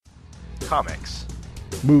Comics.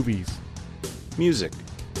 Movies. Music.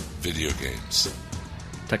 Video games.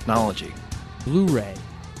 Technology. Blu-ray.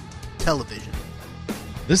 Television.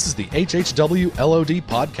 This is the HHW LOD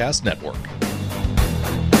Podcast Network.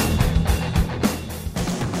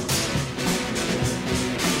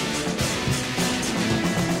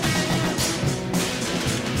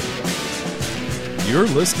 You're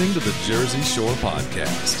listening to the Jersey Shore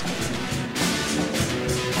Podcast.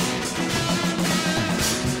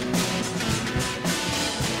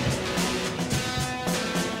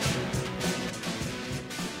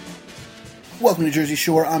 Welcome to Jersey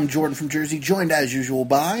Shore. I'm Jordan from Jersey, joined as usual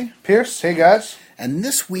by Pierce. Hey guys. And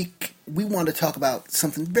this week we want to talk about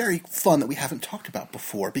something very fun that we haven't talked about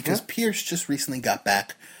before because Pierce just recently got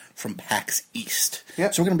back from PAX East.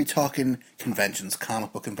 Yep. So we're going to be talking conventions,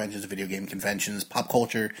 comic book conventions, video game conventions, pop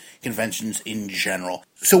culture conventions in general.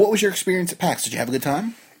 So what was your experience at PAX? Did you have a good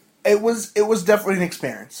time? It was definitely an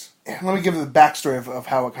experience. Let me give you the backstory of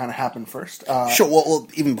how it kind of happened first. Sure. Well,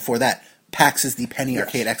 even before that, PAX is the Penny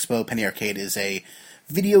Arcade Expo. Penny Arcade is a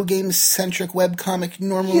video game-centric webcomic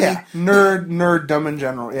normally. Yeah, nerd, dumb in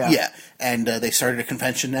general, yeah. Yeah, and they started a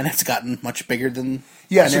convention, and it's gotten much bigger than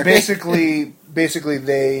Yeah, Penny so Arcade. basically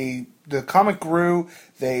the comic grew,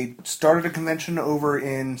 they started a convention over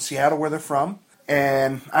in Seattle where they're from,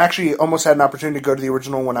 and I actually almost had an opportunity to go to the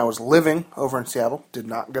original when I was living over in Seattle. Did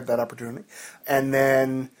not get that opportunity. And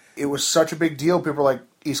then it was such a big deal, people were like,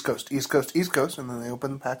 East Coast, East Coast, East Coast, and then they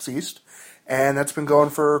opened PAX East, and that's been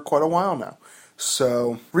going for quite a while now.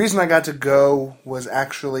 So, reason I got to go was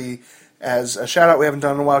actually, as a shout-out we haven't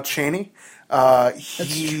done in a while, Cheney.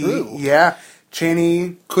 That's true. Yeah,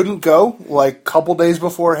 Cheney couldn't go, like, a couple days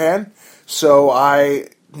beforehand, so I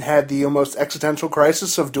had the almost existential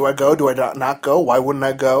crisis of, do I go, do I not go, why wouldn't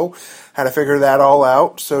I go? Had to figure that all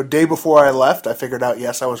out. So, day before I left, I figured out,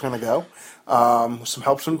 yes, I was going to go. With some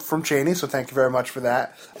help from Cheney, so thank you very much for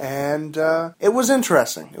that. And it was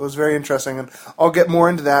interesting. It was very interesting, and I'll get more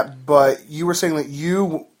into that, but you were saying that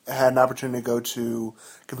you had an opportunity to go to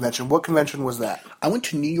convention. What convention was that? I went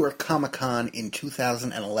to New York Comic Con in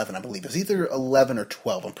 2011, I believe. It was either 11 or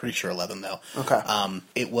 12. I'm pretty sure 11, though. Okay.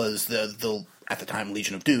 It was the at the time,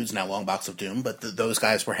 Legion of Dudes, now Long Box of Doom, but those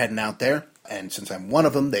guys were heading out there, and since I'm one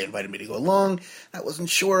of them, they invited me to go along. I wasn't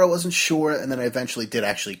sure, and then I eventually did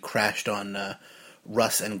actually crashed on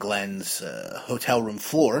Russ and Glenn's hotel room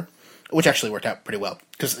floor, which actually worked out pretty well,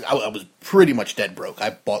 because I was pretty much dead broke.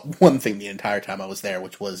 I bought one thing the entire time I was there,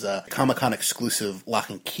 which was a Comic-Con exclusive Lock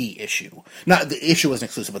and Key issue. Not the issue wasn't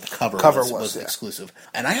exclusive, but the cover was exclusive.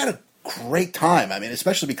 And I had a great time. I mean,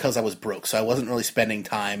 especially because I was broke, so I wasn't really spending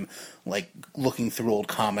time like looking through old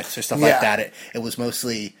comics or stuff like that. It was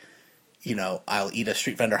mostly, I'll eat a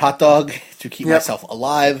street vendor hot dog to keep myself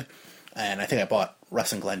alive, and I think I bought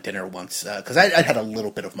Russ and Glenn dinner once because I had a little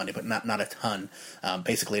bit of money, but not a ton.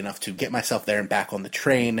 Basically enough to get myself there and back on the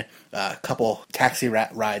train. A couple taxi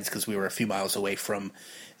rides because we were a few miles away from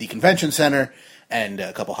the convention center, and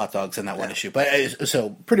a couple hot dogs and that one issue. But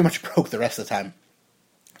so pretty much broke the rest of the time.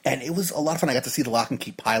 And it was a lot of fun. I got to see the Lock and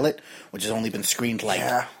Key pilot, which has only been screened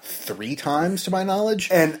 3 times to my knowledge.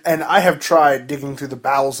 And I have tried digging through the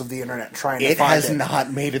bowels of the internet trying to find it. It has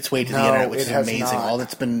not made its way to the internet, which is amazing. Not. All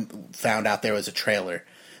that's been found out there was a trailer,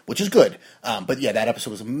 which is good. But yeah, that episode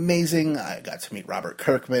was amazing. I got to meet Robert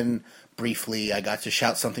Kirkman briefly. I got to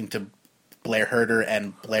shout something to Blair Herter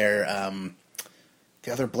and Blair...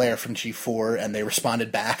 the other Blair from G4, and they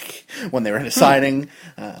responded back when they were in a signing.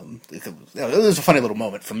 It was a funny little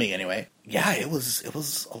moment for me, anyway. Yeah, it was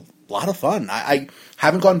a lot of fun. I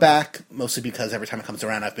haven't gone back, mostly because every time it comes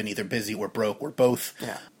around, I've been either busy or broke, or both.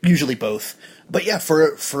 Yeah. Usually both. But yeah,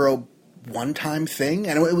 for a one-time thing,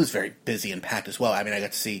 and it was very busy and packed as well. I mean, I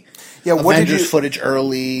got to see Avengers footage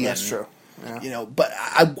early. That's true. Yeah. But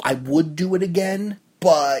I would do it again,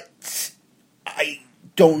 but I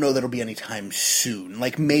don't know that it'll be anytime soon.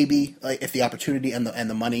 Like, maybe, if the opportunity and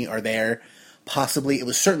the money are there, possibly. It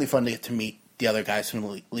was certainly fun to get to meet the other guys from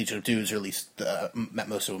the Legion of Dudes, or at least met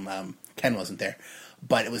most of them. Ken wasn't there.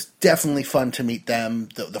 But it was definitely fun to meet them.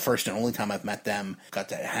 The first and only time I've met them. Got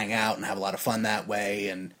to hang out and have a lot of fun that way,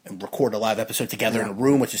 and record a live episode together in a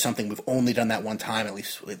room, which is something we've only done that one time, at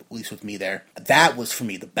least with me there. That was, for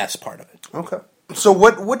me, the best part of it. Okay. So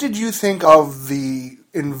what did you think of the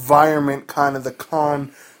environment, kind of the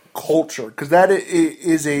con culture? Because that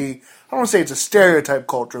is I don't want to say it's a stereotype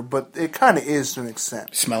culture, but it kind of is to an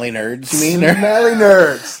extent. Smelly nerds, you mean? Smelly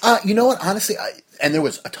nerds. You know what? Honestly, and there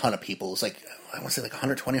was a ton of people. It was like, I want to say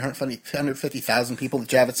 120, 150,000 people at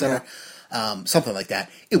the Javits Center. Something like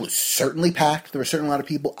that. It was certainly packed. There were certainly a lot of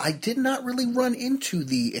people. I did not really run into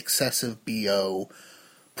the excessive BO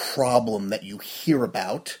problem that you hear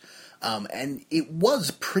about. And it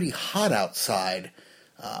was pretty hot outside,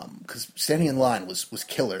 because standing in line was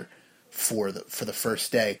killer for the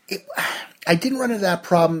first day. I didn't run into that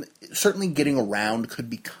problem. Certainly getting around could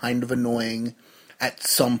be kind of annoying at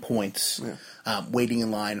some points. Yeah. Waiting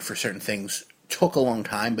in line for certain things took a long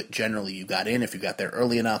time, but generally you got in if you got there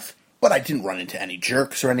early enough. But I didn't run into any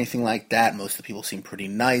jerks or anything like that. Most of the people seemed pretty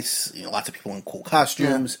nice. Lots of people in cool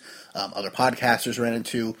costumes. Yeah. Other podcasters ran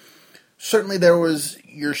into. Certainly there was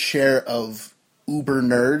your share of uber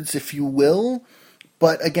nerds, if you will.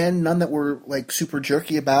 But again, none that were like super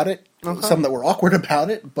jerky about it. Okay. Some that were awkward about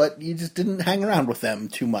it, but you just didn't hang around with them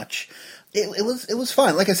too much. It was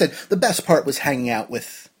fun. Like I said, the best part was hanging out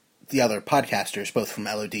with the other podcasters, both from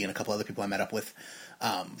LOD and a couple other people I met up with,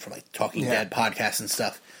 from like Talking Dead podcasts and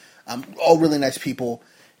stuff. All really nice people,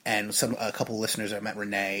 and a couple of listeners. I met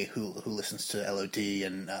Renee, who listens to LOD,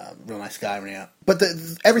 and real nice guy, Renee. But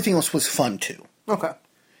everything else was fun too. Okay.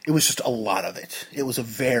 It was just a lot of it. It was a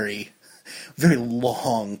very, very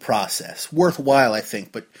long process. Worthwhile, I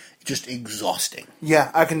think, but just exhausting. Yeah,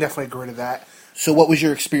 I can definitely agree to that. So what was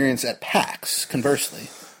your experience at PAX, conversely?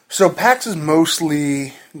 So PAX is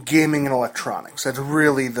mostly gaming and electronics. That's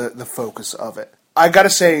really the focus of it. I gotta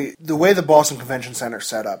say, the way the Boston Convention Center is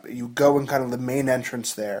set up, you go in kind of the main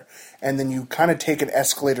entrance there, and then you kind of take an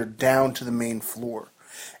escalator down to the main floor.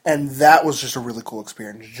 And that was just a really cool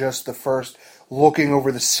experience. Just the first looking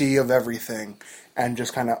over the sea of everything, and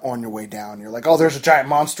just kind of on your way down. You're like, oh, there's a giant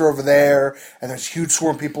monster over there, and there's a huge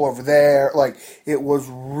swarm of people over there. Like, it was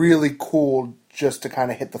really cool just to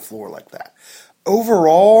kind of hit the floor like that.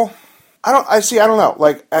 Overall, I don't know.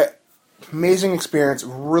 Like, amazing experience.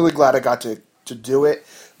 Really glad I got to do it,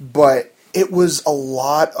 but it was a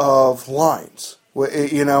lot of lines. Where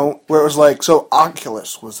it was like, so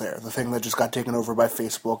Oculus was there, the thing that just got taken over by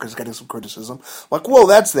Facebook is getting some criticism. Like, whoa,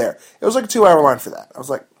 that's there. It was like a 2-hour line for that. I was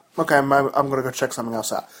like, okay, I'm going to go check something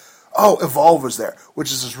else out. Oh, Evolve was there,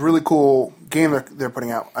 which is this really cool game they're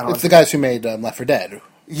putting out. It's the guys who made Left 4 Dead.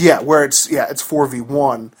 Yeah, where it's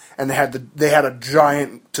 4v1, and they had a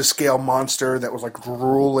giant to scale monster that was like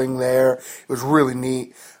drooling there. It was really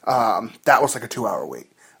neat. That was like a 2-hour wait.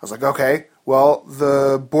 I was like, okay, well,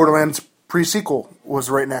 the Borderlands pre-sequel was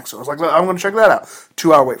right next to it. I was like, I'm going to check that out.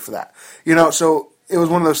 2-hour wait for that. So it was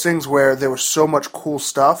one of those things where there was so much cool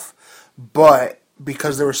stuff, but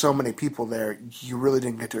because there were so many people there, you really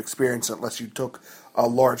didn't get to experience it unless you took a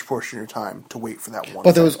large portion of your time to wait for that one.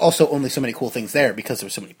 But there was also only so many cool things there because there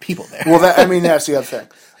were so many people there. Well, that's the other thing.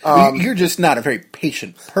 You're just not a very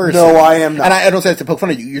patient person. No, I am not. And I don't say that to poke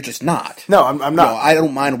fun of you. You're just not. No, I'm not. I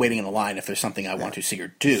don't mind waiting in a line if there's something I want to see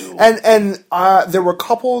or do. And there were a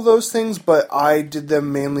couple of those things, but I did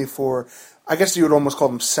them mainly for, I guess you would almost call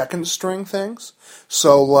them second string things.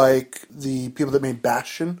 So, like, the people that made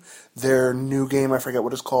Bastion, their new game, I forget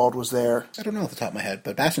what it's called, was there. I don't know off the top of my head,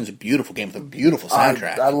 but Bastion's a beautiful game with a beautiful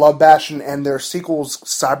soundtrack. I love Bastion, and their sequel's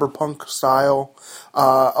cyberpunk style.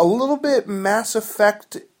 A little bit Mass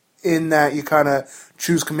Effect in that you kind of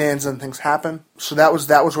choose commands and things happen. So that was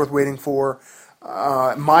worth waiting for.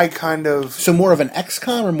 So more of an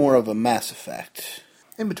XCOM or more of a Mass Effect?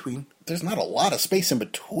 In between. There's not a lot of space in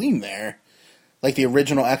between there. Like the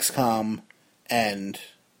original XCOM and...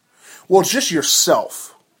 Well, it's just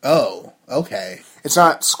yourself. Oh, okay. It's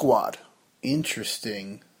not squad.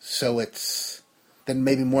 Interesting. So it's then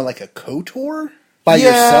maybe more like a KOTOR? By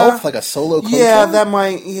yourself? Like a solo KOTOR? Yeah, that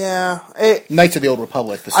might, yeah. Knights of the Old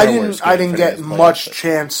Republic, the Star Wars game. I didn't get much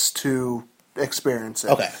chance to experience it.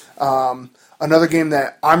 Okay. Another game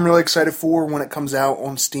that I'm really excited for when it comes out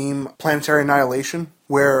on Steam, Planetary Annihilation,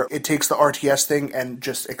 where it takes the RTS thing and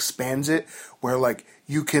just expands it, where like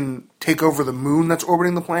you can take over the moon that's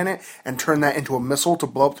orbiting the planet and turn that into a missile to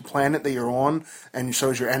blow up the planet that you're on, and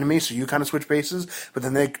so is your enemy, so you kind of switch bases, but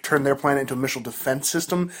then they turn their planet into a missile defense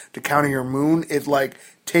system to counter your moon. It like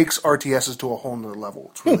takes RTSs to a whole nother level.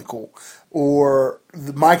 It's really cool. Or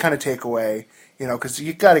my kind of takeaway, because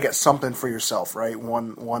you got to get something for yourself, right?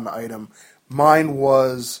 One item. Mine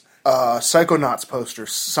was a Psychonauts poster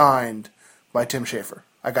signed by Tim Schafer.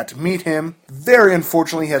 I got to meet him. Very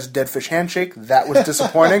unfortunately, he has a dead fish handshake. That was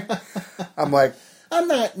disappointing. I'm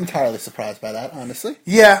not entirely surprised by that, honestly.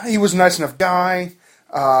 Yeah, he was a nice enough guy.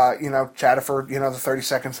 Chatted for, the 30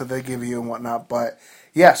 seconds that they give you and whatnot. But,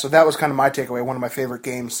 yeah, so that was kind of my takeaway. One of my favorite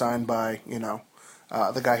games signed by,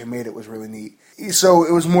 the guy who made it was really neat. So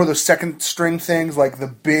it was more the second string things, like the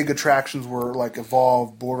big attractions were like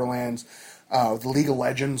Evolve, Borderlands, the League of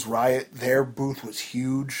Legends, Riot. Their booth was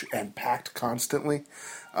huge and packed constantly,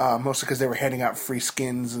 mostly because they were handing out free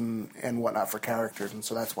skins and whatnot for characters, and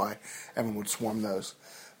so that's why everyone would swarm those.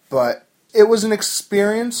 But it was an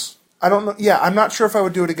experience. I don't know. Yeah, I'm not sure if I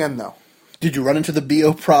would do it again, though. Did you run into the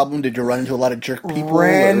BO problem? Did you run into a lot of jerk people?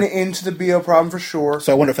 Ran or- into the BO problem for sure.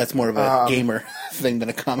 So I wonder if that's more of a gamer thing than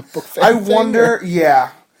a comic book fan I thing, wonder, or-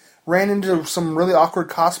 yeah. Ran into some really awkward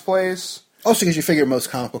cosplays. Also, because you figure most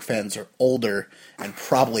comic book fans are older and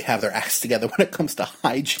probably have their acts together when it comes to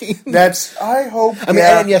hygiene. I hope, I mean,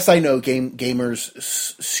 yeah. and yes, I know gamers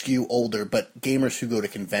skew older, but gamers who go to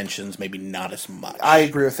conventions, maybe not as much. I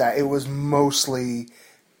agree with that. It was mostly,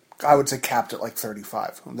 I would say, capped at like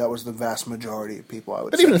 35. That was the vast majority of people, I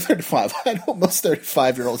would But say. even at 35, I know most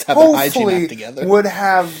 35-year-olds have their hygiene Hopefully act together. would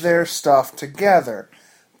have their stuff together.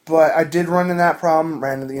 But I did run into that problem.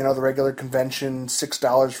 Ran into, the regular convention,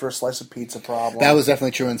 $6 for a slice of pizza problem. That was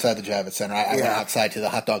definitely true inside the Javits Center. I went Yeah. outside to the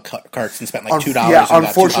hot dog carts and spent like $2. Yeah, and got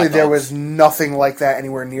unfortunately, 2 hot there dogs. was nothing like that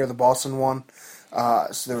anywhere near the Boston one. So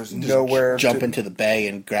there was nowhere. Jump into the bay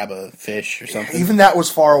and grab a fish or something. Even that was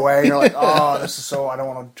far away. And you're like, oh, this is so. I don't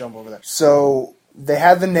want to jump over there. So they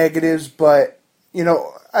had the negatives, but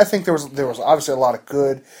I think there was obviously a lot of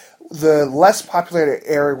good. The less populated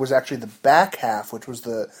area was actually the back half, which was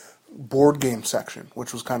the board game section,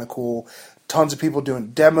 which was kind of cool. Tons of people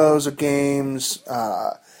doing demos of games.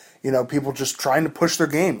 People just trying to push their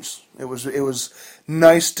games. It was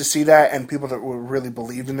nice to see that, and people that really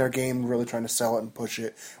believed in their game, really trying to sell it and push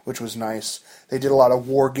it, which was nice. They did a lot of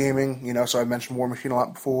war gaming, so I mentioned War Machine a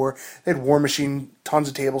lot before. They had War Machine, tons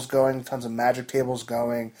of tables going, tons of Magic tables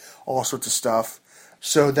going, all sorts of stuff.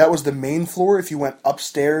 So that was the main floor. If you went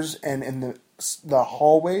upstairs and in the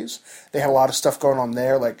hallways, they had a lot of stuff going on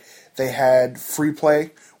there. Like they had free play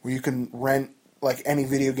where you can rent like any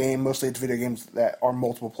video game. Mostly it's video games that are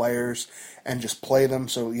multiple players and just play them.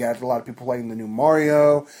 So you had a lot of people playing the new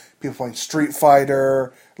Mario, people playing Street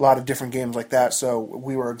Fighter, a lot of different games like that. So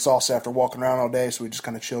we were exhausted after walking around all day, so we just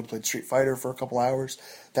kind of chilled and played Street Fighter for a couple hours.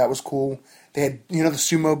 That was cool. They had, the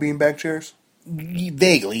sumo beanbag chairs?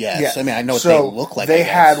 Vaguely, yes. Yeah. I mean, I know what So they look like. They I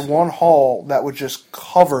guess. had one hall that was just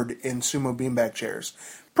covered in sumo beanbag chairs.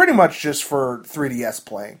 Pretty much just for 3DS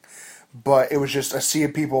playing. But it was just a sea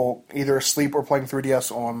of people either asleep or playing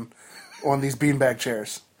 3DS on these beanbag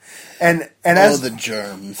chairs. And as the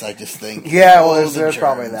germs, I just think. Yeah, well, All there's the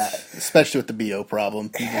probably germs. that. Especially with the BO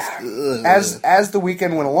problem. as the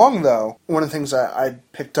weekend went along, though, one of the things I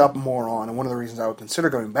picked up more on, and one of the reasons I would consider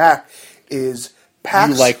going back, is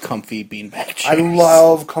PAX. You like comfy beanbag chairs. I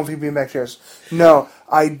love comfy beanbag chairs. No,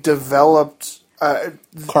 I developed...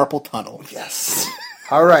 carpal tunnel. Yes.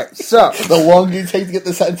 All right, so... The longer you take to get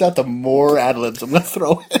the sentence out, the more ad-libs I'm going to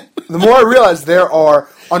throw in. The more I realize there are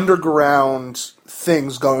underground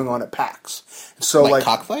things going on at PAX. So Like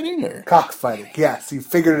cockfighting? Or? Cockfighting, yes, you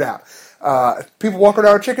figured it out. People walking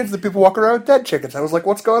around with chickens, the people walking around with dead chickens. I was like,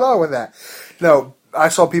 what's going on with that? No, I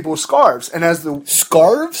saw people with scarves, and as the...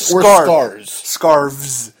 Scarves or Scarf- scars?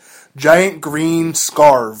 Scarves. Giant green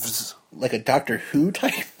scarves. Like a Doctor Who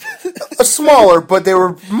type? Smaller, but they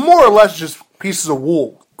were more or less just pieces of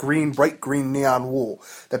wool. Green, bright green neon wool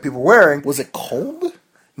that people were wearing. Was it cold?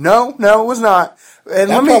 No, it was not. And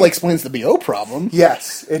That probably explains the BO problem.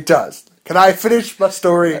 Yes, it does. Can I finish my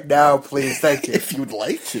story now, please? Thank you. If you'd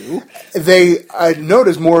like to. I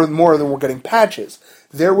noticed more than we're getting patches.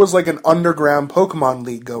 There was like an underground Pokemon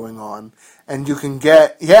League going on, and you can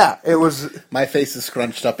get, it was... My face is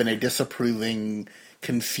scrunched up in a disapproving,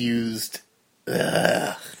 confused...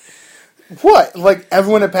 Ugh. What? Like,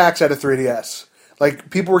 everyone at PAX had a 3DS.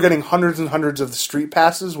 Like, people were getting hundreds and hundreds of the street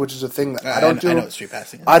passes, which is a thing that I don't do. I know what street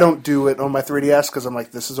passing is. I don't do it on my 3DS because I'm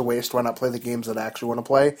like, this is a waste. Why not play the games that I actually want to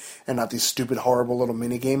play and not these stupid, horrible little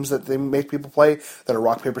mini games that they make people play that are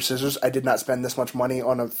rock, paper, scissors? I did not spend this much money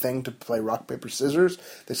on a thing to play rock, paper, scissors.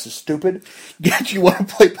 This is stupid. Yet you want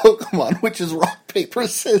to play Pokemon, which is rock, paper,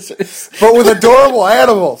 scissors. But with adorable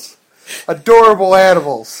animals. Adorable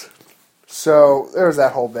animals. So there was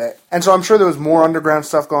that whole bit. And so I'm sure there was more underground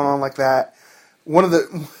stuff going on like that. One of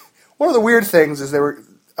the weird things is they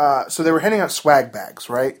were handing out swag bags,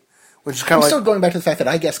 right? Which is kind I'm of like... still going back to the fact that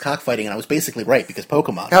I guessed cockfighting, and I was basically right, because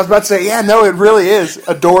Pokemon. I was about to say, yeah, no, it really is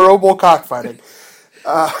adorable cockfighting.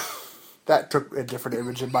 That took a different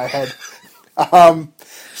image in my head.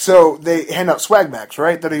 So they hand out swag bags,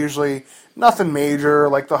 right? That are usually nothing major.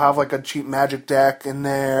 Like they'll have like a cheap Magic deck in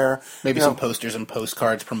there. Maybe you know, some posters and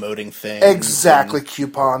postcards promoting things. exactly,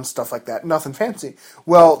 coupons, stuff like that. Nothing fancy.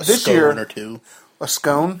 Well, A this scone year or two. a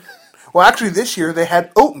scone. Well, actually, this year they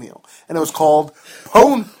had oatmeal, and it was called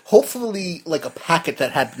Pone. Hopefully, like a packet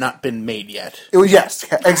that had not been made yet. It was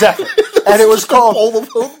exactly, and it was called. bowl of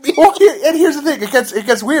oatmeal. Well, and here's the thing: it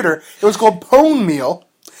gets weirder. It was called Pone Meal,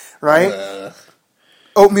 right?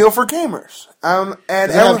 Oatmeal for gamers. And Does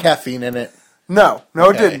it have caffeine in it? no, it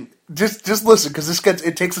Okay. didn't. Just listen, because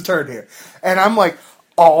it takes a turn here. And I'm like,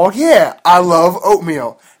 oh yeah, I love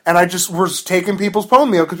oatmeal. And I just was taking people's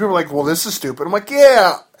oatmeal because people were like, well, this is stupid. I'm like,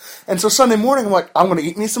 yeah. And so Sunday morning, I'm like, I'm going to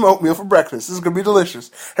eat me some oatmeal for breakfast. This is going to be delicious.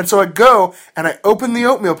 And so I go and I open the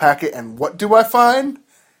oatmeal packet, and what do I find?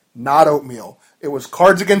 Not oatmeal. It was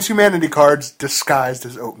Cards Against Humanity cards disguised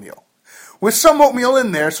as oatmeal. With some oatmeal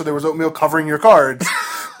in there, so there was oatmeal covering your cards.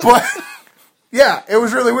 But, yeah, it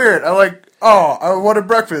was really weird. I wanted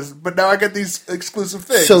breakfast, but now I get these exclusive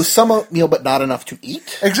things. So some oatmeal, but not enough to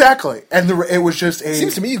eat? Exactly. And it was just a...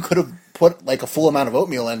 Seems to me you could have put like a full amount of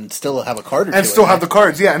oatmeal and still have a card or two. And still have the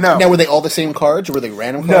cards, yeah, no. Now, were they all the same cards, or were they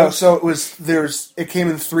random No, cards? so it came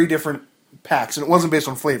in 3 different packs, and it wasn't based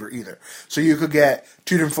on flavor either. So you could get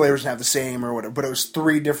 2 different flavors and have the same or whatever, but it was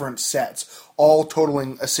 3 different sets, all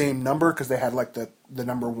totaling a same number, because they had like the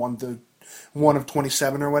number 1 of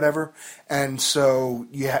 27 or whatever. And so,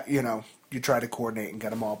 you try to coordinate and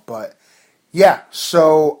get them all. But, yeah,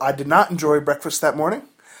 so I did not enjoy breakfast that morning.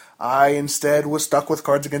 I instead was stuck with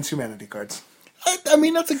Cards Against Humanity cards. I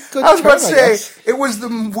mean, that's a good I was about to turn, I say, guess. it was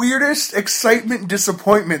the weirdest excitement,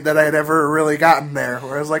 disappointment that I had ever really gotten there,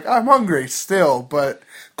 where I was like, I'm hungry still, but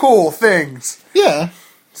cool things. Yeah.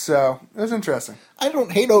 So, it was interesting. I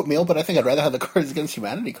don't hate oatmeal, but I think I'd rather have the Cards Against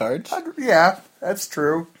Humanity cards. Yeah, that's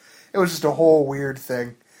true. It was just a whole weird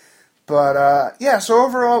thing. But, yeah, so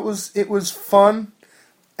overall it was fun,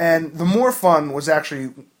 and the more fun was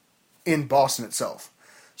actually in Boston itself.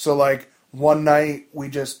 So, like, one night we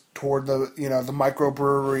just toured the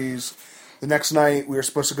microbreweries. The next night we were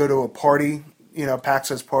supposed to go to a party, PAX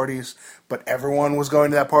has parties, but everyone was going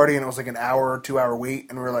to that party, and it was like an hour or 2 hour wait,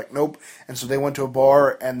 and we were like, nope. And so they went to a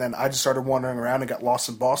bar, and then I just started wandering around and got lost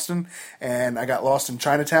in Boston, and I got lost in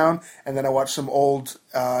Chinatown, and then I watched some old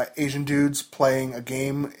Asian dudes playing a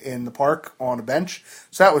game in the park on a bench.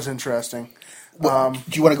 So that was interesting. Do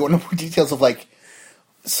you want to go into more details of, like,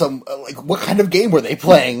 what kind of game were they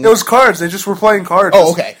playing? It was cards. They just were playing cards.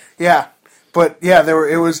 Oh, okay. Yeah. But, yeah,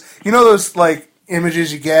 it was, those, like,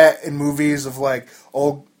 images you get in movies of, like,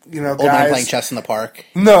 old, guys. Old man playing chess in the park.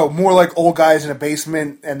 No, more like old guys in a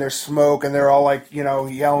basement, and there's smoke, and they're all, like,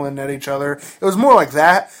 yelling at each other. It was more like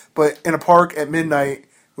that, but in a park at midnight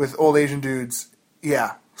with old Asian dudes.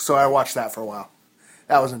 Yeah. So I watched that for a while.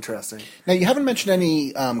 That was interesting. Now, you haven't mentioned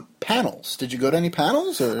any panels. Did you go to any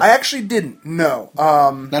panels? Or? I actually didn't, no.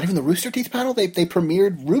 Not even the Rooster Teeth panel? They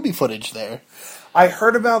premiered Ruby footage there. I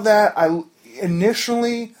heard about that.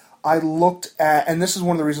 Initially, I looked at, and this is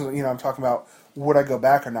one of the reasons, I'm talking about would I go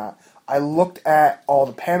back or not. I looked at all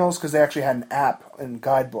the panels because they actually had an app and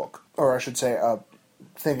guidebook, or I should say a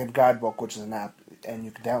thing in guidebook, which is an app, and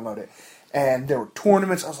you can download it. And there were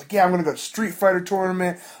tournaments. I was like, yeah, I'm going to go to Street Fighter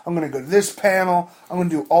tournament. I'm going to go to this panel. I'm going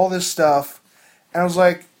to do all this stuff. And I was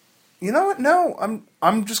like, you know what? No,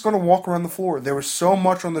 I'm just going to walk around the floor. There was so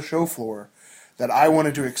much on the show floor that I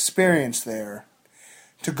wanted to experience there.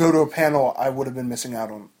 To go to a panel, I would have been missing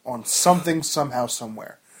out on something, somehow,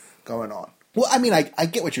 somewhere going on. Well, I mean, I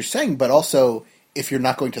get what you're saying, but also, if you're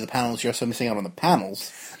not going to the panels, you're also missing out on the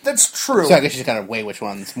panels. That's true. So I guess you just kind of weigh which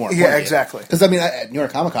one's more important. Yeah, exactly. Because, I mean, at New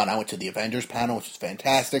York Comic Con, I went to the Avengers panel, which is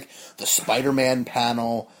fantastic, the Spider-Man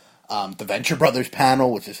panel, the Venture Brothers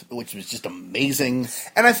panel, which was just amazing.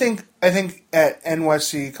 And I think at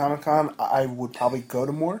NYC Comic Con, I would probably go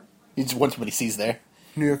to more. You just want somebody sees there.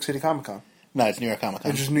 New York City Comic Con. No, it's New York Comic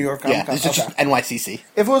Con. It's just New York Comic Con. Yeah, it's just NYCC.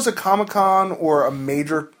 If it was a Comic Con or a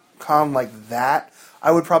major con like that,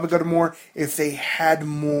 I would probably go to more. If they had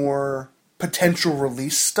more potential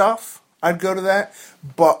release stuff, I'd go to that.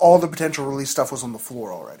 But all the potential release stuff was on the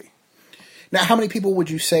floor already. Now, how many people would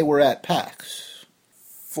you say were at PAX?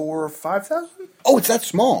 4,000 or 5,000? Oh, it's that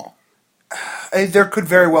small. There could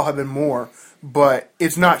very well have been more, but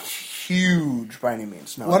it's not huge by any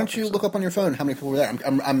means. No, Why don't you look up on your phone how many people were there?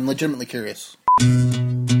 I'm legitimately curious.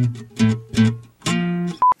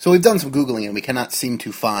 So we've done some Googling and we cannot seem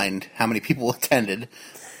to find how many people attended.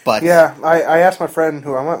 But yeah, I asked my friend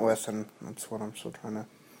who I went with, and that's what I'm still trying to...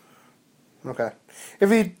 Okay. If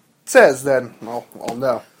he says, then I'll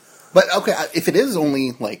know. But, okay, if it is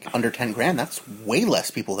only, like, under 10 grand, that's way less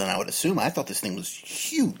people than I would assume. I thought this thing was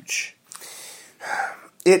huge.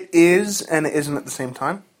 It is, and it isn't at the same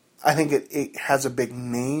time. I think it has a big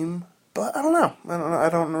name, but I don't know. I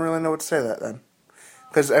don't really know what to say to that then.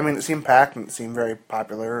 Because, I mean, it seemed packed and it seemed very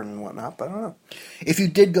popular and whatnot, but I don't know. If you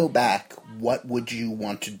did go back, what would you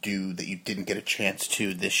want to do that you didn't get a chance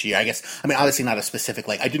to this year? I guess, I mean, obviously not a specific,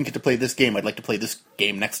 like, I didn't get to play this game, I'd like to play this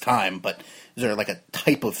game next time, but is there, like, a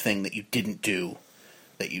type of thing that you didn't do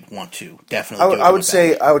that you'd want to definitely do? I would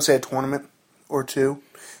say a tournament or two,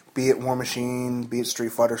 be it War Machine, be it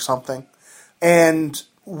Street Fighter, something. And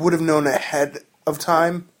would have known ahead of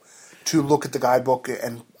time to look at the guidebook,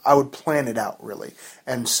 and I would plan it out, really,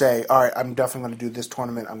 and say, all right, I'm definitely going to do this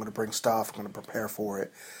tournament, I'm going to bring stuff, I'm going to prepare for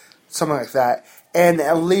it, something like that, and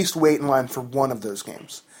at least wait in line for one of those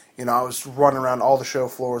games. You know, I was running around all the show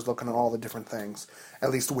floors, looking at all the different things,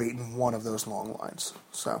 at least wait in one of those long lines.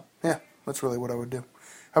 So, yeah, that's really what I would do.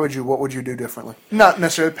 How would you? What would you do differently? Not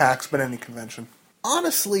necessarily PAX, but any convention.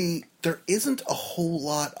 Honestly, there isn't a whole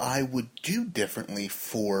lot I would do differently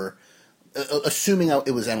for, assuming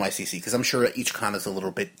it was NYCC, because I'm sure each con is a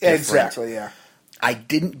little bit different. Exactly, yeah. I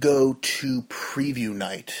didn't go to preview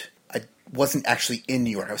night. I wasn't actually in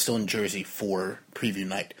New York. I was still in Jersey for preview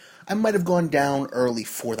night. I might have gone down early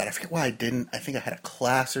for that. I forget why I didn't. I think I had a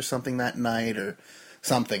class or something that night or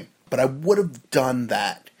something. But I would have done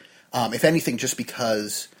that, if anything, just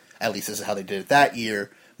because, at least this is how they did it that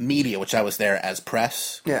year, media, which I was there as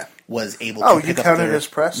press, was able to pick up you counted as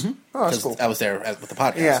press? Mm-hmm. Oh, that's cool. I was there with the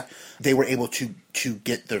podcast. Yeah. They were able to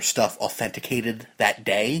get their stuff authenticated that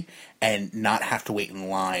day and not have to wait in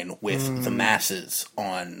line with the masses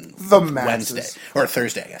on Wednesday. Or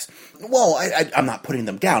Thursday, I guess. Well, I'm not putting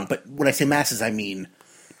them down, but when I say masses, I mean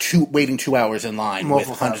waiting 2 hours in line with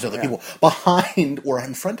hundreds of other people behind or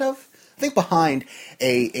in front of, I think behind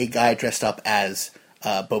a guy dressed up as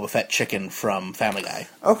Boba Fett Chicken from Family Guy.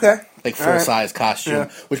 Okay. Like full-size costume.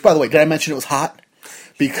 Yeah. Which, by the way, did I mention it was hot?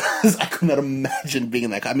 Because I could not imagine being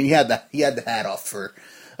in that. I mean, he had the hat off for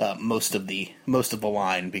most of the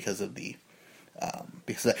line because of the.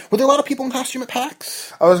 Were there a lot of people in costume at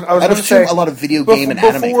PAX? I was going to say a lot of video game and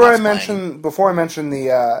anime cosplaying. Before I mention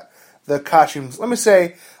the costumes, let me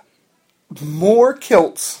say more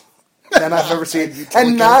kilts than I've ever seen,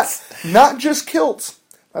 and not just kilts,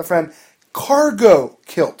 my friend. Cargo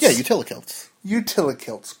kilts. Yeah, utility-kilts.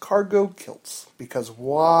 Utility-kilts. Cargo kilts. Because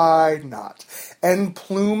why not? And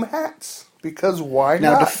plume hats. Because why not?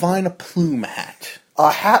 Now define a plume hat.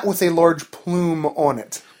 A hat with a large plume on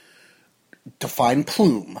it. Define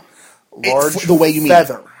plume. Large the way you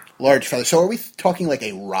feather. Mean large feather. So are we talking like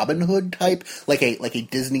a Robin Hood type? Like a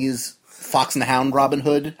Disney's Fox and the Hound Robin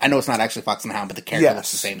Hood? I know it's not actually Fox and the Hound, but the character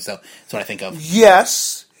looks the same, so that's what I think of.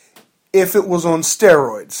 Yes, if it was on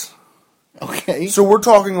steroids. Okay. So we're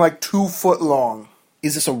talking like 2 foot long.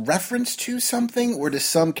 Is this a reference to something, or does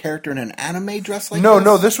some character in an anime dress like this?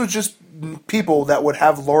 No, this was just people that would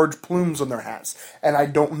have large plumes on their hats, and I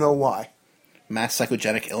don't know why. Mass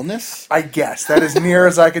psychogenic illness? I guess. That is near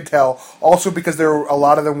as I could tell. Also because a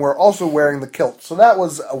lot of them were also wearing the kilt. So that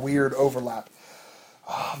was a weird overlap.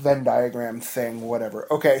 Venn diagram thing, whatever.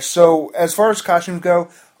 Okay, so as far as costumes go,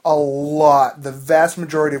 the vast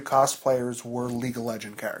majority of cosplayers were League of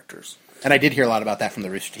Legends characters. And I did hear a lot about that from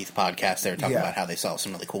the Rooster Teeth podcast. They were talking about how they saw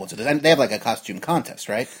some really cool ones. And they have like a costume contest,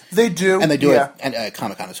 right? They do. And they do it at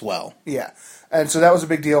Comic-Con as well. Yeah. And so that was a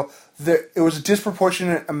big deal. It was a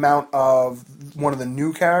disproportionate amount of one of the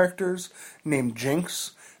new characters named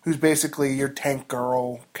Jinx, who's basically your tank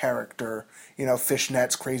girl character. You know,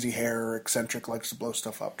 fishnets, crazy hair, eccentric, likes to blow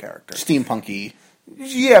stuff up character. Steampunky.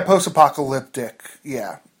 Yeah, post-apocalyptic.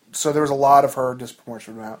 Yeah. So there was a lot of her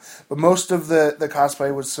disproportionate amount, but most of the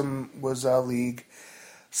cosplay was League.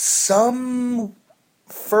 Some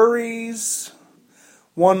furries.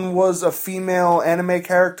 One was a female anime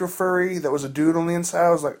character furry that was a dude on the inside. I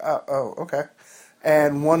was like, oh, okay.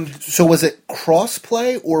 And one. So was it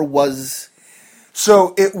crossplay or was?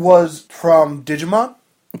 So it was from Digimon.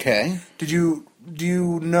 Okay. Do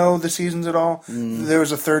you know the seasons at all? There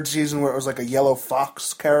was a 3rd season where it was like a yellow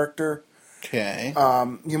fox character. Okay.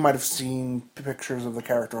 You might have seen pictures of the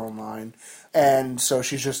character online. And so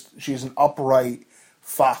she's an upright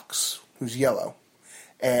fox who's yellow.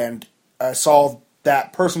 And I saw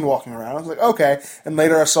that person walking around. I was like, okay. And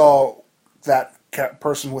later I saw that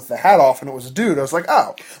person with the hat off, and it was a dude. I was like,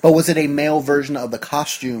 oh. But was it a male version of the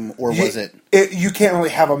costume, or was it... You can't really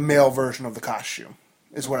have a male version of the costume.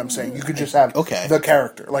 Is what I'm saying. You could just have the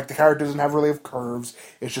character. Like, the character doesn't have really curves.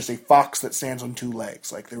 It's just a fox that stands on 2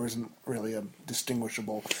 legs. Like, there isn't really a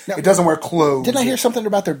distinguishable... Now, it doesn't wear clothes. Didn't I hear something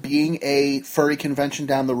about there being a furry convention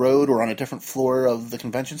down the road or on a different floor of the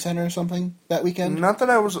convention center or something that weekend? Not that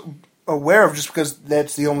I was aware of, just because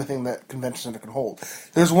that's the only thing that convention center can hold.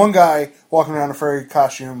 There's one guy walking around in a furry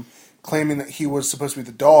costume claiming that he was supposed to be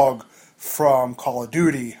the dog from Call of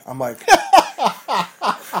Duty. I'm like... and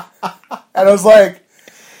I was like...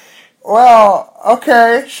 Well,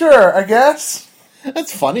 okay, sure, I guess.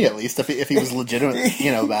 That's funny, at least, if he was legitimate,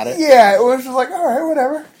 about it. Yeah, it was just like, all right,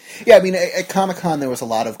 whatever. Yeah, I mean, at Comic-Con, there was a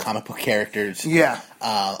lot of comic book characters. Yeah.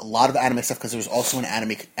 A lot of anime stuff, because there was also an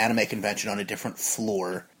anime convention on a different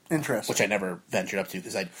floor. Interesting. which I never ventured up to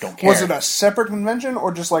because I don't care. Was it a separate convention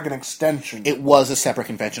or just like an extension? It was a separate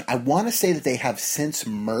convention. I want to say that they have since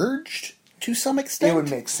merged to some extent. It would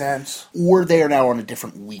make sense. Or they are now on a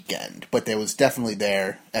different weekend, but they was definitely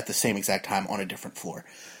there at the same exact time on a different floor.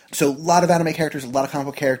 So a lot of anime characters, a lot of comic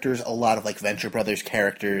book characters, a lot of like Venture Brothers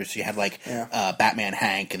characters. You had like Batman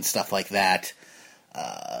Hank and stuff like that.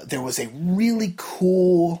 There was a really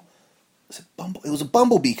cool... It was a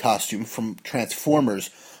Bumblebee costume from Transformers,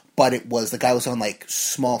 but it was... The guy was on like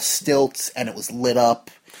small stilts and it was lit up.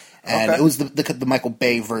 And it was the Michael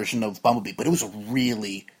Bay version of Bumblebee, but it was a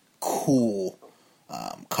really cool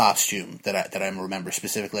costume that I remember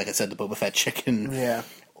specifically. Like I said, the Boba Fett chicken. Yeah.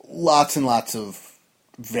 Lots and lots of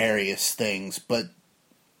various things, but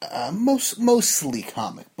mostly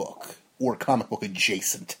comic book or comic book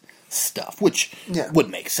adjacent stuff, which would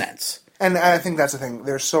make sense. And I think that's the thing.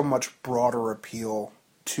 There's so much broader appeal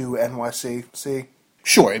to NYC. See?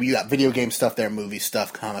 Sure, I mean, you got video game stuff there, movie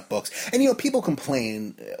stuff, comic books. And, people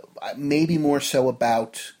complain, maybe more so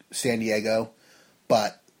about San Diego,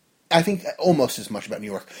 but I think almost as much about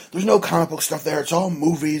New York. There's no comic book stuff there. It's all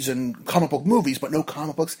movies and comic book movies, but no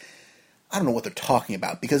comic books. I don't know what they're talking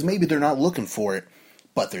about, because maybe they're not looking for it,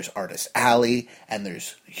 but there's Artist Alley, and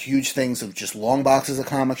there's huge things of just long boxes of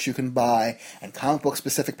comics you can buy, and comic book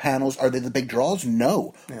specific panels. Are they the big draws?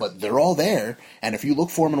 No, but they're all there, and if you look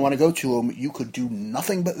for them and want to go to them, you could do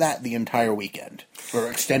nothing but that the entire weekend, or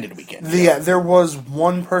extended weekend. There was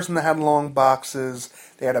one person that had long boxes.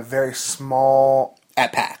 They had a very small...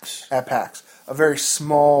 At PAX. A very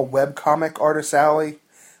small webcomic Artist Alley.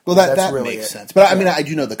 Well, that really makes sense. But, I mean, I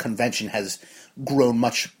do know the convention has grown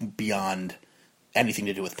much beyond anything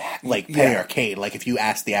to do with, like, Penny Arcade. Like, if you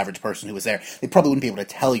asked the average person who was there, they probably wouldn't be able to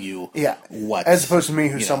tell you what... As opposed to me,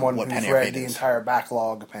 who's who's Penny read the entire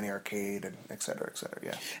backlog of Penny Arcade, and et cetera,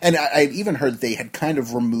 yeah. And I've even heard they had kind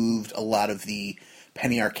of removed a lot of the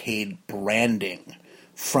Penny Arcade branding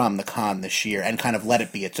from the con this year and kind of let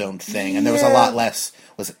it be its own thing. And there was a lot less,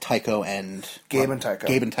 was it Tycho and... Gabe and Tycho.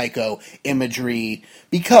 Gabe and Tycho imagery,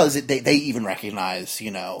 because they even recognize,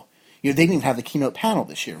 they didn't even have the keynote panel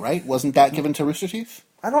this year, right? Wasn't that given to Rooster Teeth?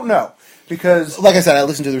 I don't know, because... Like I said, I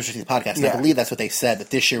listened to the Rooster Teeth podcast, and I believe that's what they said,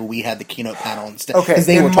 that this year we had the keynote panel instead. Okay,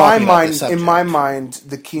 they in were talking about this subject. In my mind,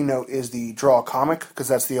 the keynote is the Draw a Comic, because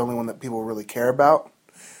that's the only one that people really care about.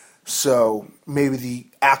 So maybe the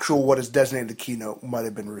actual what is designated the keynote might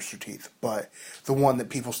have been Rooster Teeth, but the one that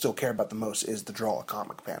people still care about the most is the Draw a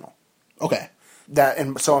Comic panel. Okay.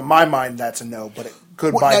 So in my mind, that's a no, but it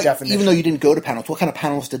could by definition. Even though you didn't go to panels, what kind of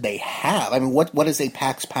panels did they have? I mean, what is a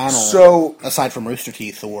PAX panel aside from Rooster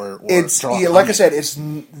Teeth or it's Draw a like Comic? I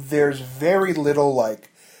said, there's very little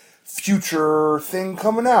like future thing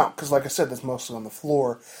coming out, because like I said, that's mostly on the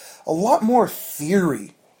floor. A lot more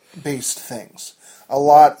theory based things. A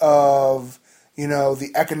lot of,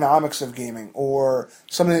 the economics of gaming, or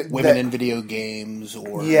something women in video games,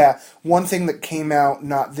 or... Yeah, one thing that came out,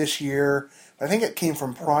 not this year, I think it came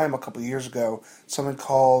from Prime a couple of years ago, something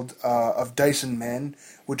called Of Dice and Men,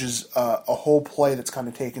 which is a whole play that's kind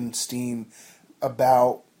of taken steam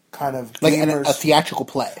about kind of gamers... Like a theatrical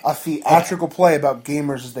play. A theatrical play about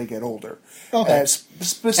gamers as they get older. Okay.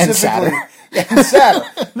 Specifically... And sadder. And sadder.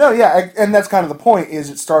 No, yeah, and that's kind of the point, is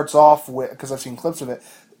it starts off with... Because I've seen clips of it.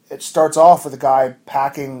 It starts off with a guy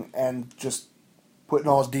packing and just putting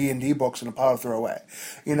all his D&D books in a pile to throw away.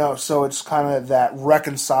 So it's kind of that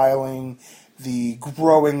reconciling... the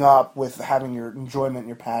growing up with having your enjoyment and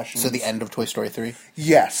your passion. So the end of Toy Story 3?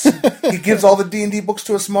 Yes. He gives all the D&D books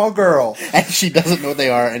to a small girl. And she doesn't know what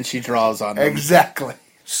they are, and she draws on them. Exactly.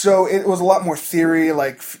 So it was a lot more theory,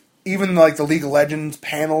 like, even like the League of Legends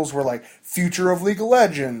panels were like, future of League of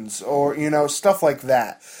Legends, or, stuff like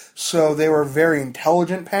that. So they were very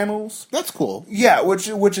intelligent panels. That's cool. Yeah, which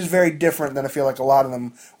is very different than I feel like a lot of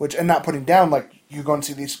them, and not putting down, like, you're going to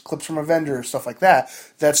see these clips from Avengers, stuff like that.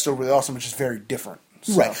 That's still really awesome, which is very different.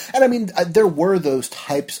 So. Right. And I mean, there were those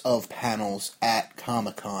types of panels at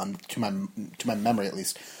Comic-Con, to my memory at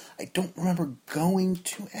least. I don't remember going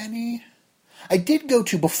to any. I did go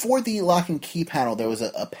to, before the Lock and Key panel, there was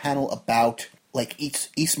a panel about, like,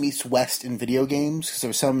 East meets West in video games, because there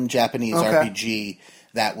was some Japanese RPG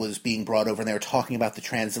that was being brought over, and they were talking about the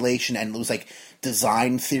translation, and it was like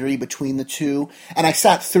design theory between the two. And I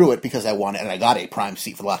sat through it because I wanted, and I got a prime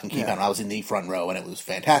seat for the Lock and Key panel. I was in the front row, and it was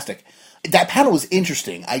fantastic. That panel was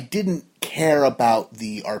interesting. I didn't care about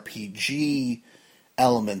the RPG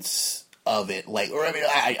elements of it.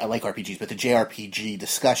 I like RPGs, but the JRPG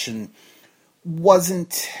discussion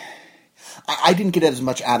wasn't... I didn't get as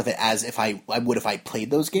much out of it as if I would if I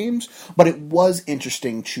played those games, but it was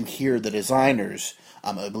interesting to hear the designers.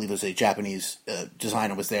 I believe it was a Japanese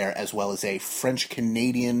designer was there, as well as a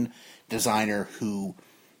French-Canadian designer who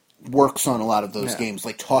works on a lot of those games,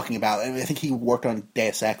 like talking about, I think he worked on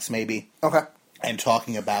Deus Ex, maybe. Okay. And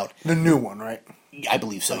talking about... The new one, right? I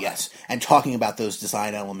believe so, yes. And talking about those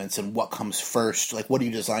design elements and what comes first, like what do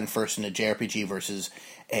you design first in a JRPG versus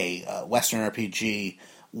a Western RPG,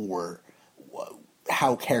 or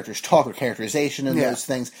how characters talk or characterization and those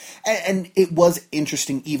things. And it was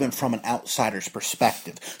interesting even from an outsider's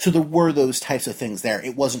perspective. So there were those types of things there.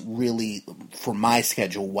 It wasn't really, for my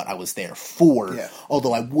schedule, what I was there for,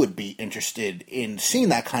 although I would be interested in seeing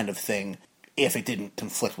that kind of thing if it didn't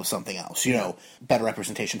conflict with something else. You know, better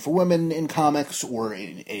representation for women in comics or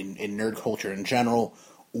in nerd culture in general,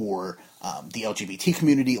 or the LGBT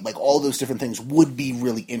community, like all those different things would be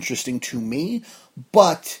really interesting to me.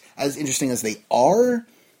 But as interesting as they are,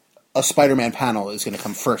 a Spider-Man panel is going to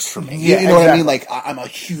come first for me. Yeah, you know what I mean? Like, I'm a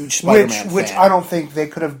huge Spider-Man fan. Which I don't think they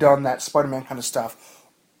could have done that Spider-Man kind of stuff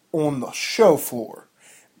on the show floor.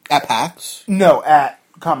 At PAX? No, at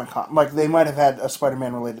Comic-Con. Like, they might have had a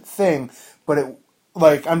Spider-Man related thing, but it,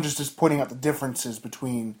 like, I'm just pointing out the differences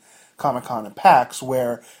between Comic-Con and PAX,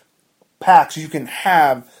 where PAX, you can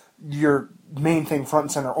have your main thing front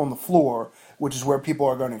and center on the floor, which is where people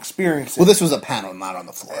are going to experience it. Well, this was a panel, not on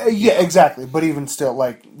the floor. Yeah, exactly. But even still,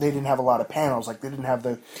 like, they didn't have a lot of panels. Like, they didn't have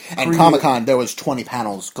the... And Comic-Con, there was 20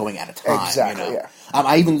 panels going at a time. Exactly, you know? yeah.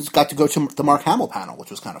 I even got to go to the Mark Hamill panel,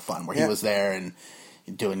 which was kind of fun, where he was there and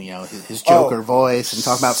doing, you know, his Joker voice and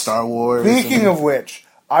talking about Star Wars. Speaking of which,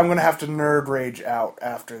 I'm going to have to nerd rage out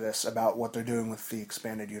after this about what they're doing with the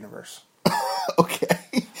expanded universe. Okay.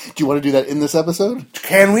 Do you want to do that in this episode?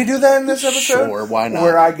 Can we do that in this episode? Sure, why not?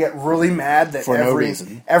 Where I get really mad that For no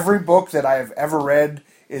reason. every book that I have ever read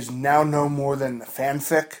is now no more than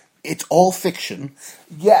fanfic. It's all fiction.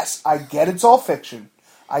 Yes, I get it's all fiction.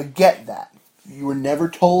 I get that. You were never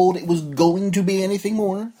told it was going to be anything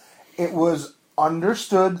more. It was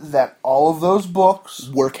understood that all of those books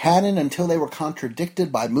were canon until they were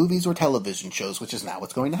contradicted by movies or television shows, which is now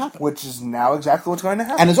what's going to happen. Which is now exactly what's going to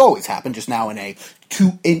happen. And has always happened, just now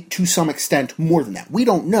to some extent more than that. We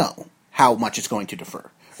don't know how much it's going to differ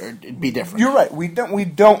or be different. You're right. We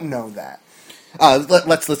don't know that.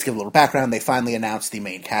 Let's give a little background. They finally announced the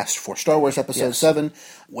main cast for Star Wars Episode 7,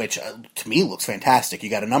 which to me looks fantastic. You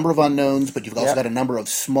got a number of unknowns, but you've also got a number of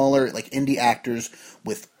smaller, like indie actors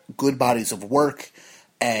with good bodies of work,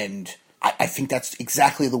 and I think that's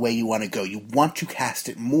exactly the way you want to go. You want to cast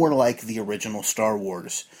it more like the original Star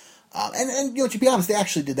Wars. And you know, to be honest, they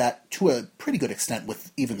actually did that to a pretty good extent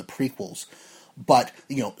with even the prequels. But,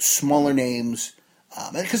 you know, smaller names,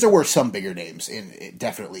 because there were some bigger names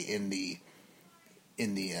definitely in the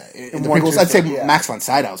prequels. I'd say Max von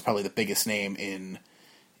Sydow is probably the biggest name in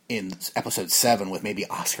Episode 7, with maybe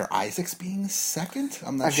Oscar Isaacs being second.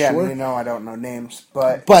 I'm not sure. Again, you know, I don't know names,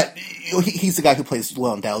 but he's the guy who plays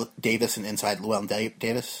Llewellyn Davis in Inside Llewellyn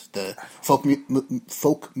Davis, the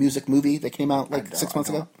folk music movie that came out 6 months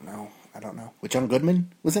ago. No, I don't know. With John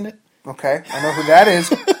Goodman was in it. Okay, I know who that is.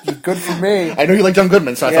 Good for me. I know you like John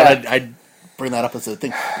Goodman, so I thought I'd bring that up as a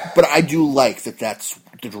thing. But I do like that that's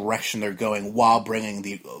the direction they're going, while bringing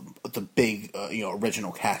the big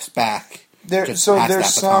original cast back. There's some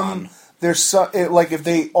like if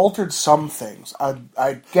they altered some things,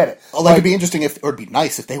 I'd get it. Like it'd be interesting or it'd be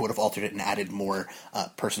nice if they would have altered it and added more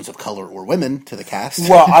persons of color or women to the cast.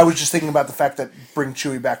 Well, I was just thinking about the fact that bring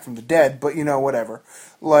Chewie back from the dead, but you know, whatever.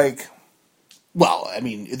 Like, well, I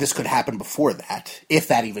mean, this could happen before that, if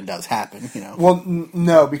that even does happen. You know. Well,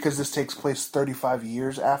 no, because this takes place 35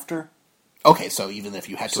 years after. Okay, so even if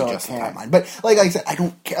you had to adjust the timeline. But like I said, I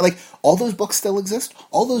don't care. Like, all those books still exist.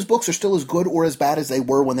 All those books are still as good or as bad as they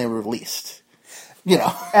were when they were released. You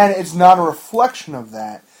know. And it's not a reflection of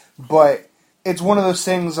that, but it's one of those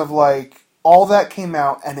things of like, all that came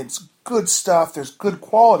out and it's good stuff. There's good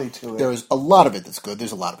quality to it. There's a lot of it that's good.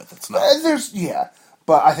 There's a lot of it that's not.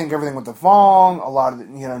 But I think everything with the Vong, a lot of the,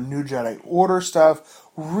 New Jedi Order stuff,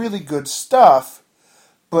 really good stuff.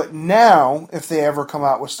 But now, if they ever come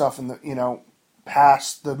out with stuff in the,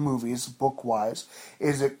 past the movies, book-wise,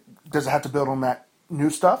 does it have to build on that new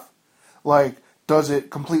stuff? Like, does it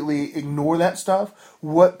completely ignore that stuff?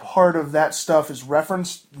 What part of that stuff is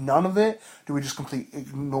referenced? None of it? Do we just completely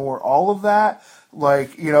ignore all of that?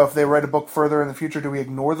 Like, if they write a book further in the future, do we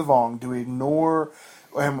ignore the Vong? Do we ignore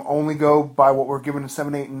only go by what we're given in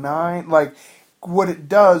 7, 8, and 9? Like, what it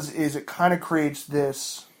does is it kind of creates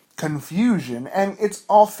this confusion, and it's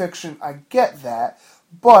all fiction, I get that,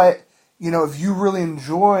 but, if you really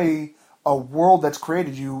enjoy a world that's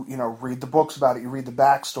created. You read the books about it, you read the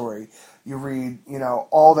backstory, you read,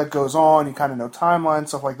 all that goes on, you kind of know timelines,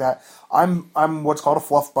 stuff like that. I'm what's called a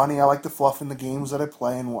fluff bunny. I like the fluff in the games that I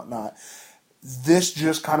play and whatnot. This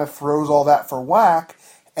just kind of throws all that for whack,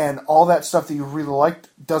 and all that stuff that you really liked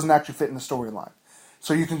doesn't actually fit in the storyline.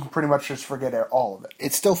 So you can pretty much just forget all of it.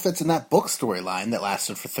 It still fits in that book storyline that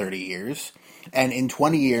lasted for 30 years. And in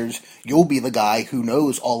 20 years, you'll be the guy who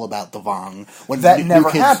knows all about the Vong. When that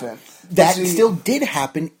never happened. That still did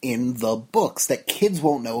happen in the books that kids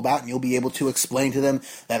won't know about, and you'll be able to explain to them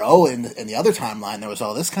that, in the other timeline, there was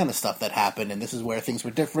all this kind of stuff that happened, and this is where things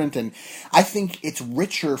were different. And I think it's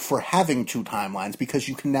richer for having two timelines because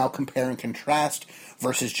you can now compare and contrast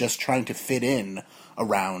versus just trying to fit in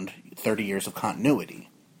around 30 years of continuity.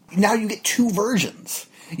 Now you get two versions.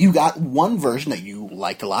 You got one version that you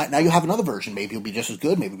liked a lot. Now you have another version. Maybe it'll be just as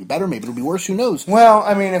good. Maybe it'll be better. Maybe it'll be worse. Who knows? Well,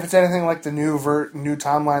 I mean, if it's anything like the new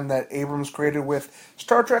timeline that Abrams created with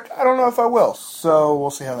Star Trek, I don't know if I will. So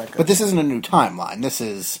we'll see how that goes. But this isn't a new timeline. This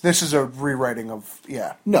is a rewriting of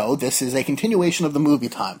No, this is a continuation of the movie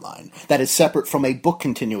timeline that is separate from a book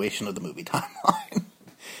continuation of the movie timeline.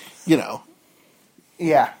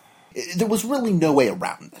 Yeah. There was really no way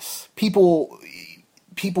around this. People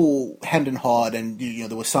hemmed and hawed, and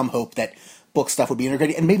there was some hope that book stuff would be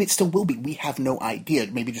integrated, and maybe it still will be. We have no idea.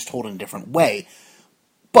 Maybe just told in a different way.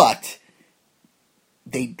 But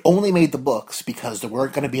they only made the books because there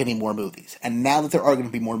weren't going to be any more movies. And now that there are going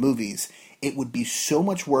to be more movies, it would be so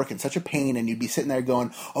much work and such a pain, and you'd be sitting there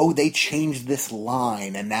going, oh, they changed this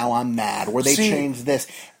line, and now I'm mad. Or they changed this.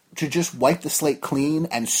 To just wipe the slate clean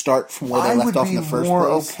and start from where they left off in the first place. I would be more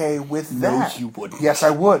okay with that. No, you wouldn't. Yes, I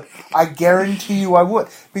would. I guarantee you I would.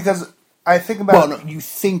 Because I think about... Well, no, you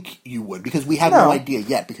think you would, because we have no idea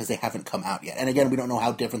yet, because they haven't come out yet. And again, we don't know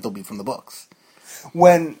how different they'll be from the books.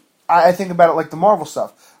 When I think about it like the Marvel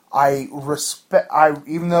stuff,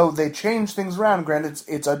 even though they change things around, granted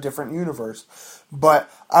it's a different universe,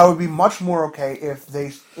 but I would be much more okay if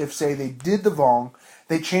say they did the Vong,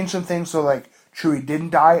 they changed some things so like Chewie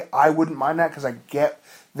didn't die. I wouldn't mind that because I get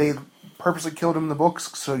they purposely killed him in the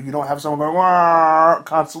books so you don't have someone going Wah!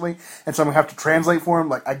 Constantly and someone have to translate for him.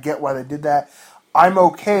 Like, I get why they did that. I'm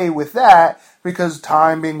okay with that because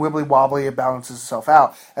time being wibbly wobbly, it balances itself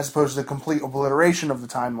out as opposed to the complete obliteration of the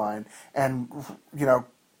timeline and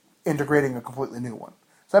integrating a completely new one.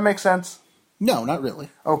 Does that make sense? No, not really.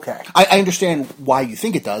 Okay. I understand why you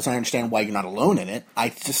think it does. I understand why you're not alone in it. I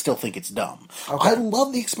just still think it's dumb. Okay. I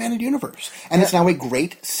love the expanded universe. And it's now a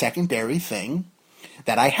great secondary thing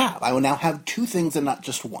that I have. I will now have two things and not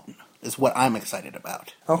just one, is what I'm excited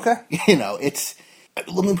about. Okay.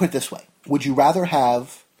 Let me put it this way. Would you rather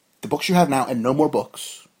have the books you have now and no more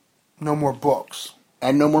books? No more books.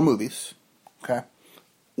 And no more movies. Okay.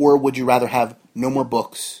 Or would you rather have no more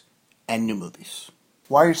books and new movies?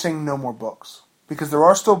 Why are you saying no more books? Because there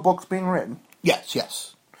are still books being written.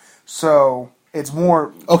 Yes. So, it's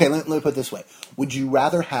more... Okay, let me put it this way. Would you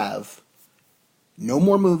rather have no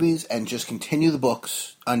more movies and just continue the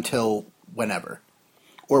books until whenever?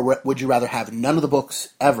 Or would you rather have none of the books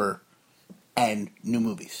ever and new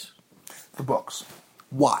movies? The books.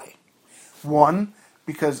 Why? One,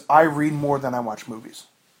 because I read more than I watch movies.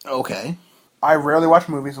 Okay. I rarely watch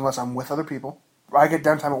movies unless I'm with other people. I get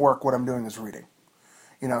downtime at work, what I'm doing is reading.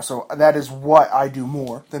 So that is what I do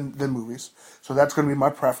more than movies. So that's going to be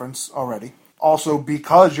my preference already. Also,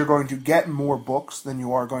 because you're going to get more books than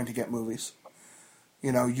you are going to get movies.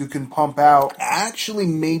 You can pump out... Actually,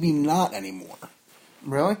 maybe not anymore.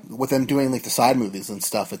 Really? With them doing like the side movies and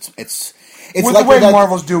stuff, it's with likely the way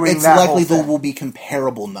Marvel's doing it's that likely whole there will be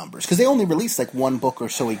comparable numbers because they only release like one book or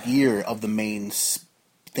so a year of the main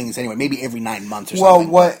things anyway. Maybe every 9 months or something.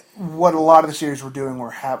 Well, what a lot of the series were doing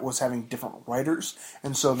was having different writers,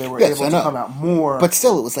 and so they were able to come out more. But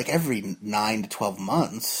still, it was like every 9 to 12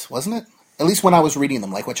 months, wasn't it? At least when I was reading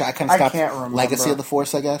them, like which I kind of stopped. I can't remember. Legacy of the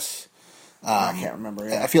Force, I guess. I can't remember.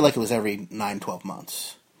 Yeah. I feel like it was every 9, 12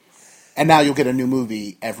 months. And now you'll get a new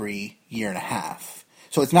movie every year and a half.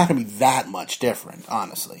 So it's not going to be that much different,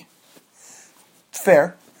 honestly.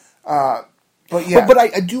 Fair. But yeah. But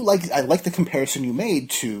I do like the comparison you made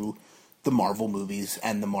to the Marvel movies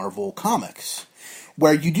and the Marvel comics,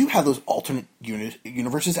 where you do have those alternate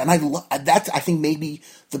universes, and I think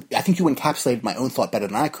you encapsulated my own thought better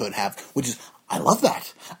than I could have, which is I love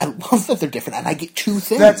that. I love that they're different, and I get two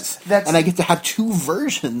things, and I get to have two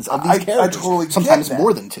versions of these characters. I totally sometimes get that.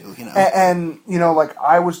 more than two. And like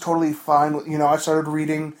I was totally fine with I started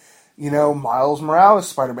reading Miles Morales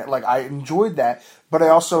Spider-Man. Like I enjoyed that, but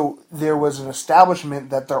there was an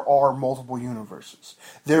establishment that there are multiple universes.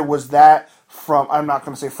 There was that I'm not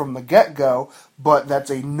going to say from the get-go, but that's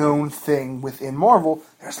a known thing within Marvel.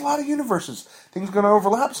 There's a lot of universes. Things are going to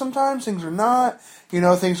overlap sometimes, things are not.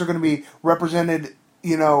 Things are going to be represented,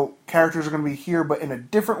 characters are going to be here, but in a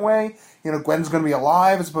different way. Gwen's going to be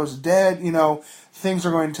alive as opposed to dead. Things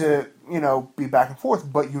are going to, be back and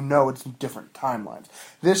forth, but it's different timelines.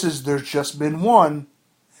 There's just been one.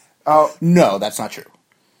 No, that's not true.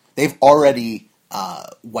 They've already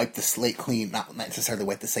wiped the slate clean. Not necessarily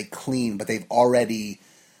wiped the slate clean, but they've already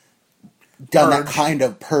done that kind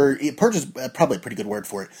of purge. Purge is probably a pretty good word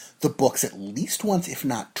for it. The books at least once, if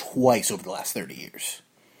not twice, over the last 30 years.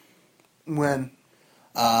 When?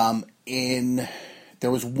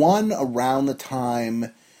 There was one around the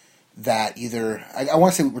time that either I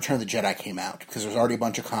want to say Return of the Jedi came out, because there's already a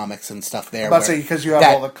bunch of comics and stuff there. Because you have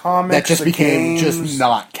all the comics, that just became games. just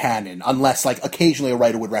not canon, unless occasionally a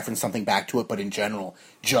writer would reference something back to it. But in general,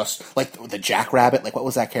 just the Jackrabbit, what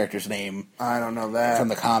was that character's name? I don't know that from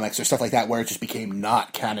the comics or stuff like that, where it just became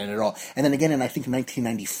not canon at all. And then again, in I think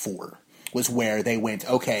 1994 was where they went,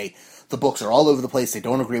 okay, the books are all over the place. They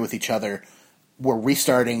don't agree with each other. We're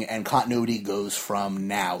restarting, and continuity goes from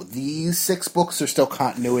now. These 6 books are still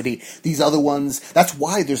continuity. These other ones, that's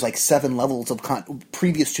why there's 7 levels of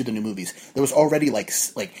previous to the new movies. There was already A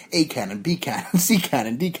canon, B canon, C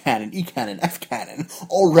canon, D canon, E canon, F canon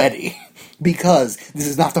already, because this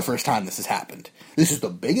is not the first time this has happened. This is the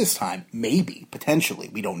biggest time, maybe, potentially.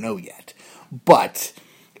 We don't know yet, but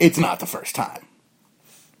it's not the first time.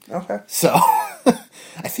 Okay. So,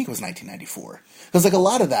 I think it was 1994, because a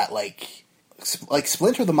lot of that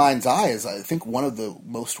Splinter the Mind's Eye is, I think, one of the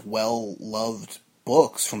most well-loved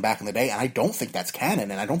books from back in the day, and I don't think that's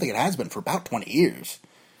canon, and I don't think it has been for about 20 years.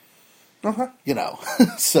 Okay.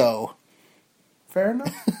 So... Fair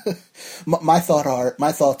enough. My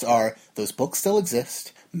thoughts are, those books still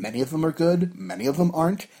exist, many of them are good, many of them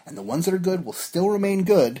aren't, and the ones that are good will still remain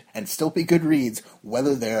good, and still be good reads,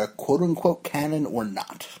 whether they're quote-unquote canon or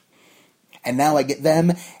not. And now I get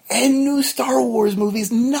them and new Star Wars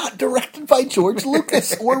movies not directed by George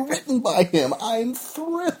Lucas or written by him. I'm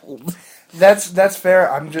thrilled. That's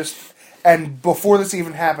fair. And before this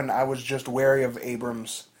even happened, I was just wary of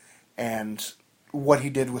Abrams and what he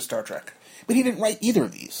did with Star Trek. But he didn't write either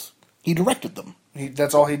of these. He directed them.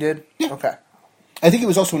 That's all he did? Yeah. Okay. I think he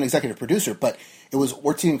was also an executive producer, but it was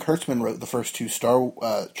Orty and Kurtzman wrote the first 2 Star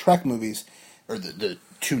Trek movies, or the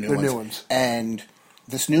 2 new ones. The new ones. And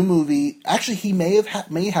this new movie, actually, he may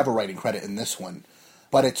have a writing credit in this one,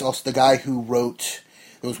 but it's also the guy who wrote.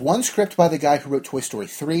 There was one script by the guy who wrote Toy Story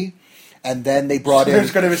 3, and then they brought in.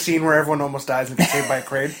 There's going to be a scene where everyone almost dies and gets saved by a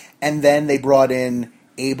crane. And then they brought in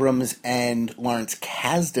Abrams and Lawrence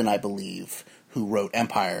Kasdan, I believe, who wrote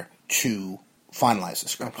Empire, to finalize the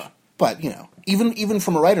script. Okay. But even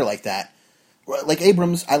from a writer like that, like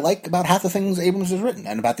Abrams, I like about half the things Abrams has written,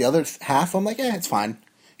 and about the other half, I'm like, it's fine,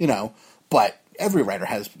 But every writer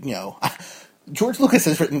has, George Lucas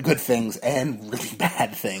has written good things and really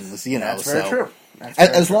bad things, That's very true.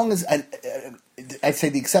 As long as, I'd say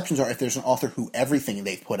the exceptions are if there's an author who everything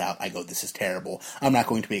they've put out, I go, this is terrible. I'm not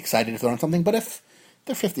going to be excited if they're on something, but if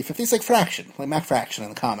they're 50-50, it's like Fraction, like Matt Fraction in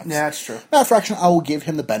the comics. Yeah, that's true. Matt Fraction, I will give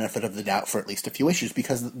him the benefit of the doubt for at least a few issues,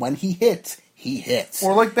 because when he hits, he hits.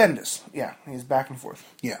 Or like Bendis. Yeah, he's back and forth.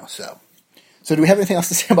 So do we have anything else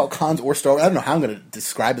to say about Cons or Star Wars? I don't know how I'm going to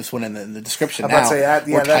describe this one in the description now. I'm about to say that.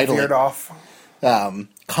 Yeah, that veered off.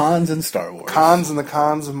 Cons and Star Wars. Cons and the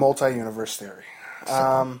cons of multi-universe theory.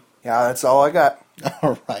 Yeah, that's all I got.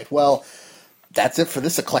 All right. Well, that's it for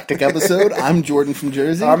this eclectic episode. I'm Jordan from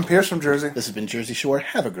Jersey. I'm Pierce from Jersey. This has been Jersey Shore.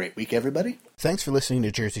 Have a great week, everybody. Thanks for listening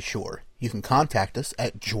to Jersey Shore. You can contact us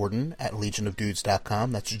at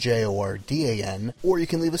jordan@legionofdudes.com. That's JORDAN. Or you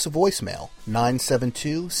can leave us a voicemail,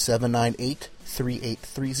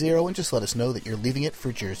 972-798-3830, and just let us know that you're leaving it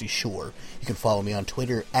for Jersey Shore. You can follow me on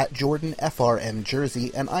Twitter at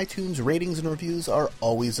JordanFRMJersey, and iTunes ratings and reviews are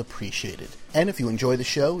always appreciated. And if you enjoy the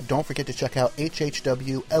show, don't forget to check out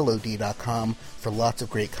HHWLOD.com for lots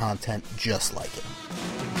of great content just like it.